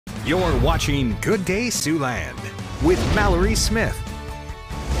You're watching Good Day Siouxland with Mallory Smith,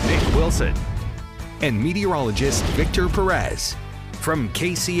 Nick Wilson, and meteorologist Victor Perez. From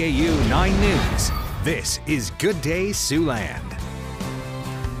KCAU 9 News, this is Good Day Siouxland.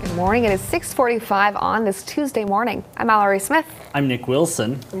 Good morning. It is 6:45 on this Tuesday morning. I'm Mallory Smith. I'm Nick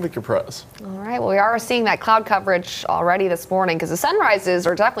Wilson. I'm Victor Perez. All right. Well, we are seeing that cloud coverage already this morning because the sunrises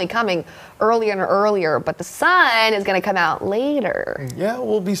are definitely coming earlier and earlier, but the sun is going to come out later. Yeah,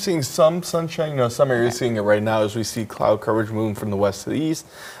 we'll be seeing some sunshine. Some areas seeing it right now as we see cloud coverage moving from the west to the east.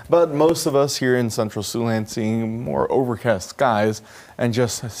 But most of us here in central Siouxland seeing more overcast skies and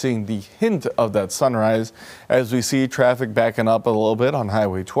just seeing the hint of that sunrise as we see traffic backing up a little bit on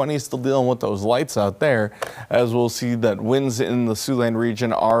Highway 20, still dealing with those lights out there, as we'll see that winds in the Siouxland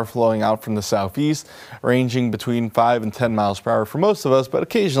region are flowing out from the southeast, ranging between 5 and 10 miles per hour for most of us, but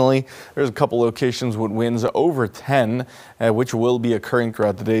occasionally there's a couple locations with winds over 10, which will be occurring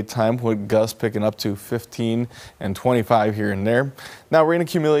throughout the daytime, with gusts picking up to 15 and 25 here and there. Now, rain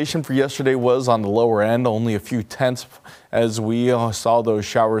accumulation for yesterday was on the lower end, only a few tenths, as we saw those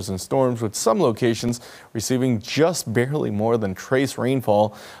showers and storms, with some locations receiving just barely more than trace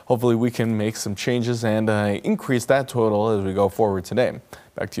rainfall. Hopefully we can make some changes and increase that total as we go forward today.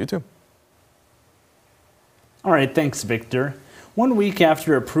 Back to you two. All right, thanks, Victor. 1 week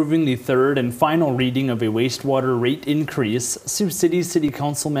after approving the third and final reading of a wastewater rate increase, Sioux City City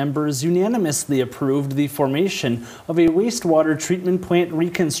Council members unanimously approved the formation of a wastewater treatment plant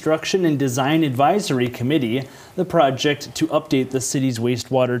reconstruction and design advisory committee. The project to update the city's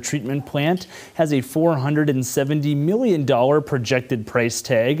wastewater treatment plant has a $470 million projected price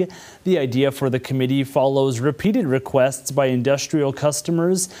tag. The idea for the committee follows repeated requests by industrial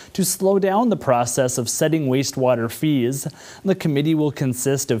customers to slow down the process of setting wastewater fees. The committee will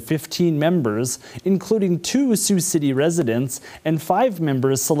consist of 15 members, including 2 Sioux City residents and 5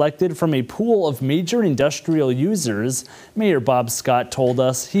 members selected from a pool of major industrial users. Mayor Bob Scott told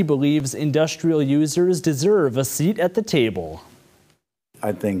us he believes industrial users deserve a seat at the table.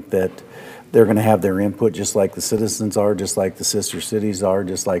 I think that they're going to have their input just like the citizens are, just like the sister cities are,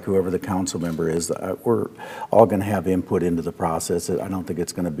 just like whoever the council member is. We're all going to have input into the process. I don't think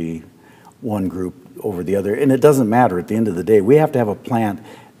it's going to be one group over the other. And it doesn't matter at the end of the day. We have to have a plant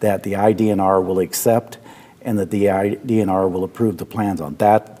that the IDNR will accept and that the IDNR will approve the plans on.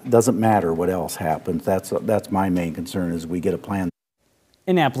 That doesn't matter what else happens. That's my main concern, is we get a plan.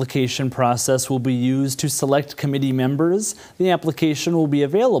 An application process will be used to select committee members. The application will be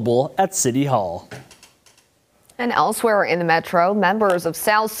available at City Hall. And elsewhere in the metro, members of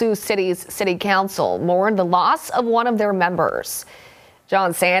South Sioux City's City Council mourned the loss of one of their members.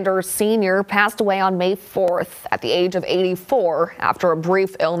 John Sanders Sr. passed away on May 4th at the age of 84 after a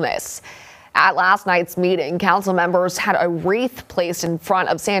brief illness. At last night's meeting, council members had a wreath placed in front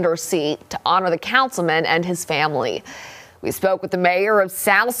of Sanders' seat to honor the councilman and his family. We spoke with the mayor of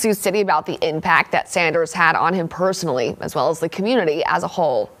South Sioux City about the impact that Sanders had on him personally, as well as the community as a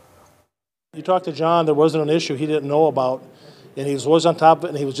whole. You talked to John, there wasn't an issue he didn't know about, and he was on top of it,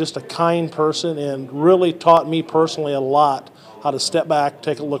 and he was just a kind person and really taught me personally a lot how to step back,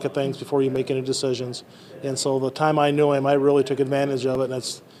 take a look at things before you make any decisions. And so the time I knew him, I really took advantage of it,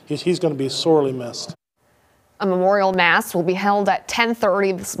 and he's going to be sorely missed. A memorial mass will be held at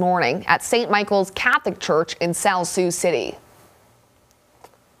 10:30 this morning at St. Michael's Catholic Church in South Sioux City.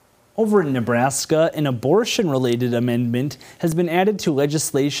 Over in Nebraska, an abortion-related amendment has been added to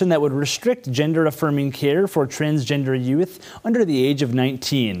legislation that would restrict gender-affirming care for transgender youth under the age of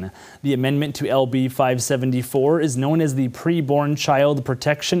 19. The amendment to LB 574 is known as the Preborn Child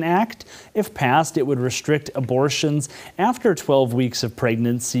Protection Act. If passed, it would restrict abortions after 12 weeks of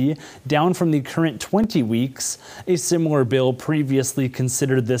pregnancy, down from the current 20 weeks. A similar bill previously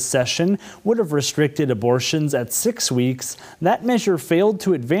considered this session would have restricted abortions at 6 weeks. That measure failed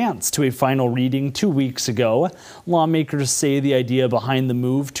to advance to a final reading 2 weeks ago. Lawmakers say the idea behind the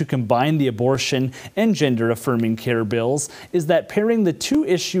move to combine the abortion and gender-affirming care bills is that pairing the two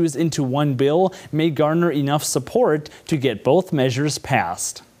issues into one bill may garner enough support to get both measures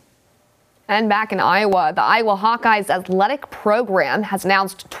passed. And back in Iowa, the Iowa Hawkeyes athletic program has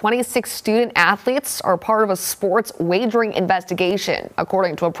announced 26 student athletes are part of a sports wagering investigation,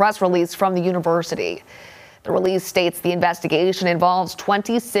 according to a press release from the university. The release states the investigation involves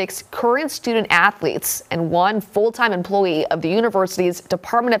 26 current student athletes and 1 full-time employee of the university's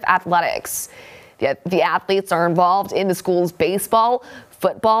Department of Athletics. The athletes are involved in the school's baseball,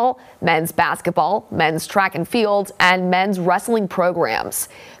 football, men's basketball, men's track and field, and men's wrestling programs.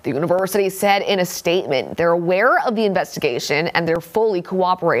 The university said in a statement they're aware of the investigation and they're fully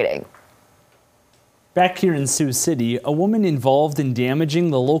cooperating. Back here in Sioux City, a woman involved in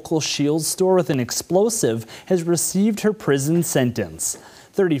damaging the local Shields store with an explosive has received her prison sentence.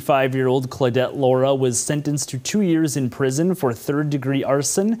 35-year-old Claudette Laura was sentenced to 2 years in prison for third-degree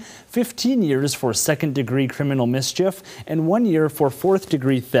arson, 15 years for second-degree criminal mischief, and 1 year for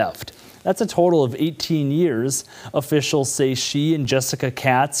fourth-degree theft. That's a total of 18 years. Officials say she and Jessica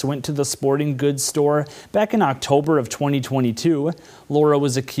Katz went to the sporting goods store back in October of 2022. Laura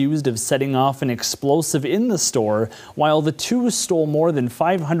was accused of setting off an explosive in the store, while the two stole more than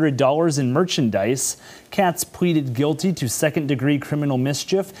 $500 in merchandise. Katz pleaded guilty to second-degree criminal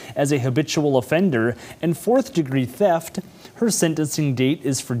mischief as a habitual offender and fourth-degree theft. Her sentencing date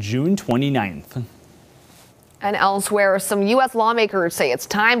is for June 29th. And elsewhere, some U.S. lawmakers say it's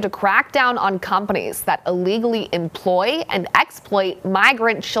time to crack down on companies that illegally employ and exploit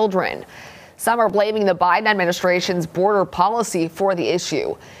migrant children. Some are blaming the Biden administration's border policy for the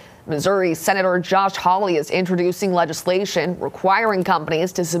issue. Missouri Senator Josh Hawley is introducing legislation requiring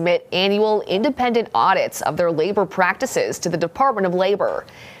companies to submit annual independent audits of their labor practices to the Department of Labor.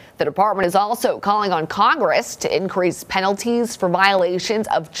 The department is also calling on Congress to increase penalties for violations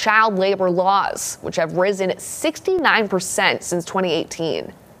of child labor laws, which have risen 69% since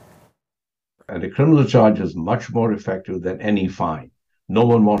 2018. And a criminal charge is much more effective than any fine. No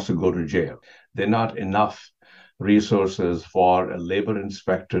one wants to go to jail. There are not enough resources for a labor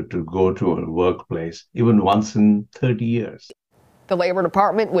inspector to go to a workplace even once in 30 years. The Labor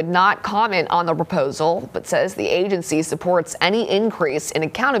Department would not comment on the proposal, but says the agency supports any increase in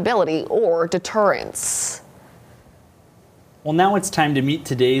accountability or deterrence. Well, now it's time to meet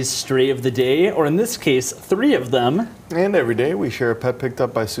today's stray of the day, or in this case, 3 of them. And every day we share a pet picked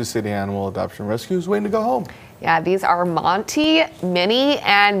up by Sioux City Animal Adoption Rescue who's waiting to go home. Yeah, these are Monty, Minnie,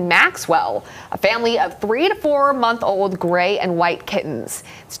 and Maxwell, a family of 3 to 4 month old gray and white kittens.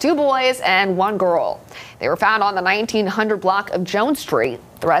 It's 2 boys and 1 girl. They were found on the 1900 block of Jones Street.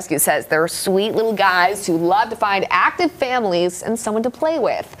 The rescue says they're sweet little guys who love to find active families and someone to play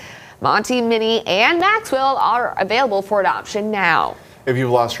with. Monty, Minnie, and Maxwell are available for adoption now. If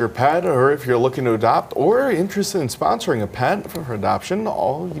you've lost your pet, or if you're looking to adopt, or interested in sponsoring a pet for adoption,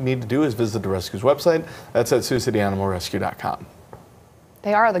 all you need to do is visit the rescue's website. That's at SiouxCityAnimalRescue.com.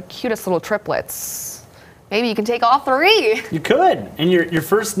 They are the cutest little triplets. Maybe you can take all 3. You could. And your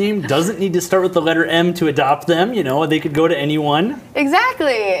first name doesn't need to start with the letter M to adopt them. You know, they could go to anyone.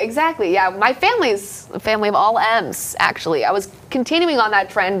 Exactly. Yeah, my family's a family of all M's, actually. I was continuing on that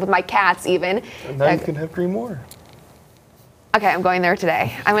trend with my cats, even. And now you can have 3 more. Okay, I'm going there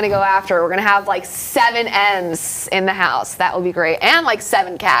today. I'm going to go after. We're going to have like 7 M's in the house. That will be great. And like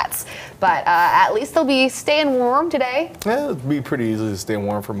 7 cats. But at least they'll be staying warm today. Yeah, it'll be pretty easy to stay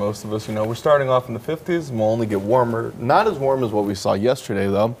warm for most of us. You know, we're starting off in the 50s and we'll only get warmer. Not as warm as what we saw yesterday,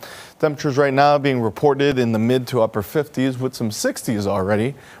 though. Temperatures right now being reported in the mid to upper 50s with some 60s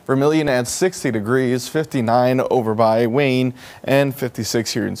already. Vermilion at 60 degrees, 59 over by Wayne, and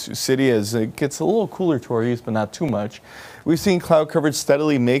 56 here in Sioux City as it gets a little cooler to our east, but not too much. We've seen cloud coverage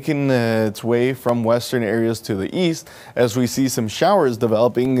steadily making its way from western areas to the east as we see some showers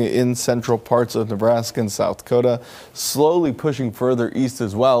developing in central parts of Nebraska and South Dakota, slowly pushing further east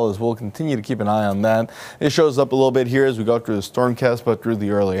as well, as we'll continue to keep an eye on that. It shows up a little bit here as we go through the stormcast, but through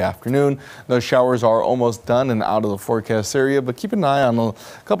the early afternoon. Those showers are almost done and out of the forecast area, but keep an eye on a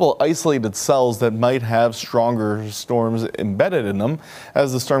couple of isolated cells that might have stronger storms embedded in them.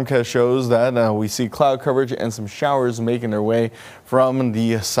 As the stormcast shows that we see cloud coverage and some showers making their way from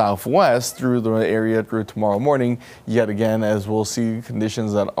the southwest through the area through tomorrow morning yet again, as we'll see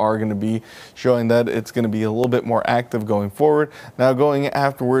conditions that are going to be showing that it's going to be a little bit more active going forward. Now going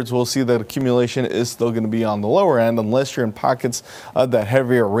afterwards, we'll see that accumulation is still going to be on the lower end unless you're in pockets of that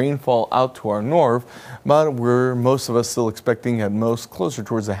heavier rainfall out to our north, but we're most of us still expecting at most closer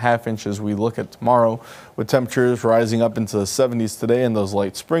towards a ½ inch as we look at tomorrow, with temperatures rising up into the 70s today and those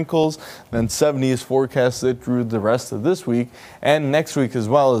light sprinkles, then 70s forecasted through the rest of this week and next week as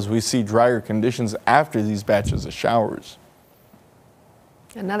well, as we see drier conditions after these batches of showers.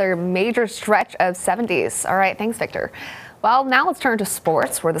 Another major stretch of 70s. All right, thanks, Victor. Well, now let's turn to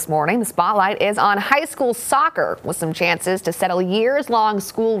sports, where this morning the spotlight is on high school soccer with some chances to settle years-long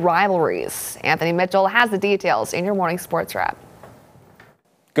school rivalries. Anthony Mitchell has the details in your morning sports wrap.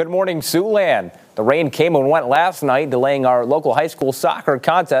 Good morning, Siouxland. The rain came and went last night, delaying our local high school soccer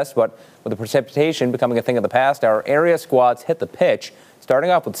contest, but with the precipitation becoming a thing of the past, our area squads hit the pitch, starting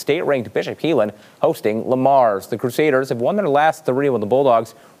off with state-ranked Bishop Heelan hosting Lamar's. The Crusaders have won their last 3 when the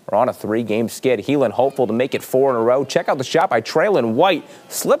Bulldogs are on a 3-game skid. Heelan hopeful to make it 4 in a row. Check out the shot by Traylon White.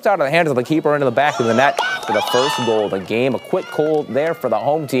 Slipped out of the hands of the keeper into the back of the net for the first goal of the game. A quick goal there for the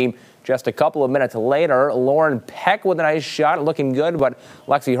home team. Just a couple of minutes later, Lauren Peck with a nice shot, looking good, but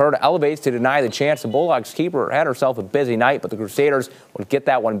Lexi Hurd elevates to deny the chance. The Bulldogs keeper had herself a busy night, but the Crusaders would get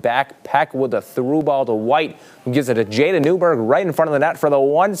that one back. Peck with a through ball to White, who gives it to Jada Newberg right in front of the net for the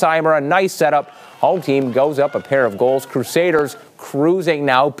one-timer. A nice setup. Home team goes up a pair of goals. Crusaders cruising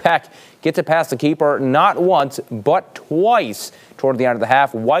now. Peck gets it past the keeper not once, but twice toward the end of the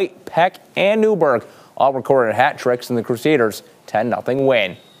half. White, Peck, and Newberg all recorded hat tricks in the Crusaders' 10-0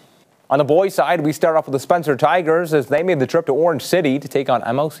 win. On the boys' side, we start off with the Spencer Tigers as they made the trip to Orange City to take on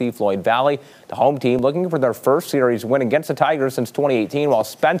MLC Floyd Valley. The home team looking for their first series win against the Tigers since 2018, while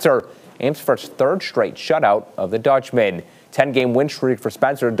Spencer aims for its third straight shutout of the Dutchmen. 10-game win streak for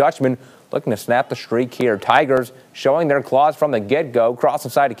Spencer. Dutchmen looking to snap the streak here. Tigers showing their claws from the get-go. Cross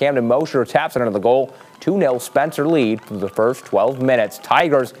inside to Camden Mosher, taps it under the goal. 2-0 Spencer lead through the first 12 minutes.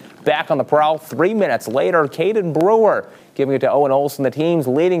 Tigers back on the prowl 3 minutes later. Caden Brewer giving it to Owen Olson, the team's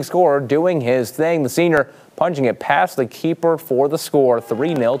leading scorer, doing his thing. The senior punching it past the keeper for the score.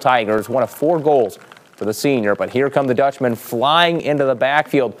 3-0 Tigers, one of 4 goals for the senior. But here come the Dutchmen flying into the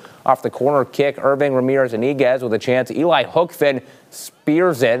backfield. Off the corner kick, Irving Ramirez-Iniguez with a chance. Eli Hookfin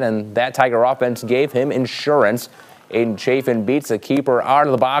spears it, and that Tiger offense gave him insurance. Aiden Chafin beats the keeper out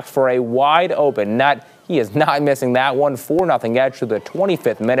of the box for a wide open net. He is not missing that one. 4-0 edge to the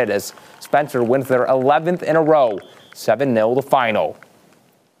 25th minute as Spencer wins their 11th in a row. 7-0 the final.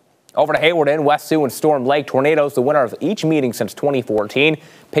 Over to Hayward, West Sioux and Storm Lake. Tornadoes the winner of each meeting since 2014.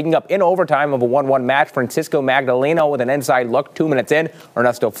 Picking up in overtime of a 1-1 match. Francisco Magdaleno with an inside look 2 minutes in.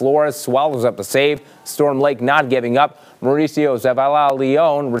 Ernesto Flores swallows up the save. Storm Lake not giving up. Mauricio Zavala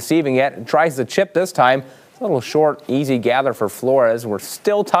Leon receiving it and tries to chip this time. It's a little short, easy gather for Flores. We're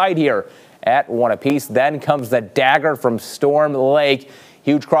still tied here at 1 apiece. Then comes the dagger from Storm Lake.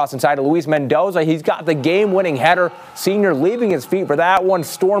 Huge cross inside to Luis Mendoza. He's got the game-winning header. Senior leaving his feet for that one.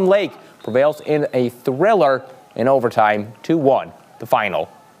 Storm Lake prevails in a thriller in overtime. 2-1, the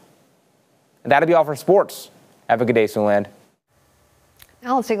final. And that'll be all for sports. Have a good day, Siouxland.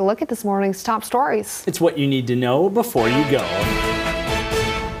 Now let's take a look at this morning's top stories. It's what you need to know before you go.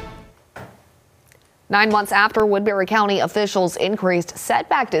 9 months after Woodbury County officials increased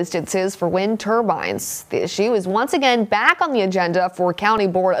setback distances for wind turbines, the issue is once again back on the agenda for County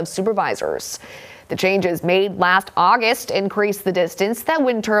Board of Supervisors. The changes made last August increase the distance that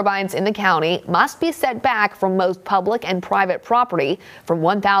wind turbines in the county must be set back from most public and private property from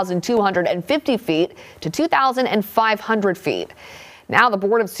 1,250 feet to 2,500 feet. Now the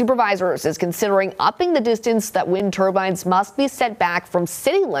Board of Supervisors is considering upping the distance that wind turbines must be set back from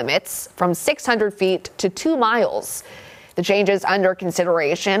city limits from 600 feet to 2 miles. The changes under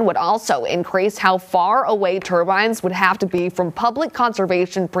consideration would also increase how far away turbines would have to be from public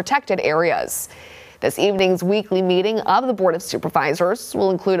conservation protected areas. This evening's weekly meeting of the Board of Supervisors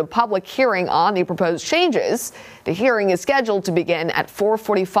will include a public hearing on the proposed changes. The hearing is scheduled to begin at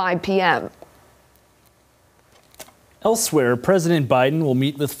 4:45 p.m. Elsewhere, President Biden will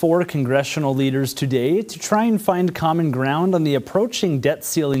meet with 4 congressional leaders today to try and find common ground on the approaching debt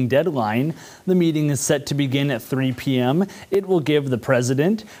ceiling deadline. The meeting is set to begin at 3 p.m. It will give the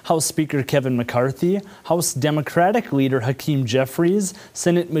president, House Speaker Kevin McCarthy, House Democratic Leader Hakeem Jeffries,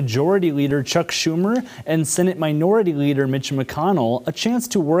 Senate Majority Leader Chuck Schumer, and Senate Minority Leader Mitch McConnell a chance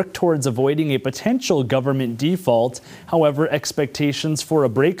to work towards avoiding a potential government default. However, expectations for a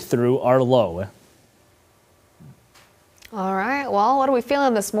breakthrough are low. All right, well, what are we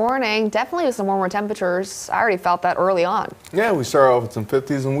feeling this morning? Definitely with some warmer temperatures. I already felt that early on. Yeah, we start off with some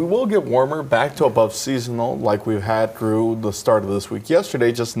 50s, and we will get warmer back to above seasonal like we've had through the start of this week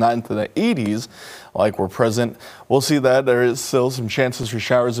yesterday, just not into the 80s like we're present. We'll see that there is still some chances for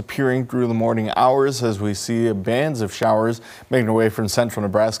showers appearing through the morning hours as we see bands of showers making their way from central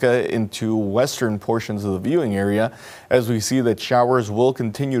Nebraska into western portions of the viewing area, as we see that showers will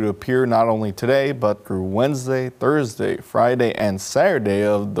continue to appear not only today but through Wednesday, Thursday, Friday, and Saturday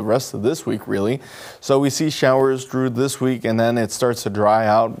of the rest of this week, really. So we see showers through this week, and then it starts to dry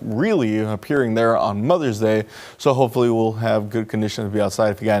out, really appearing there on Mother's Day. So hopefully we'll have good conditions to be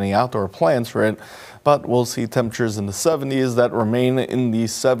outside if you got any outdoor plans for it. But we'll see temperatures in the 70s that remain in the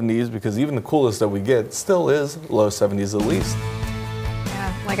 70s, because even the coolest that we get still is low 70s at least.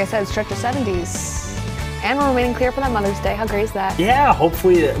 Yeah, like I said, stretch of 70s. And we're remaining clear for that Mother's Day. How great is that? Yeah,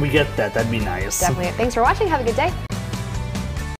 hopefully we get that. That'd be nice. Definitely. Thanks for watching. Have a good day.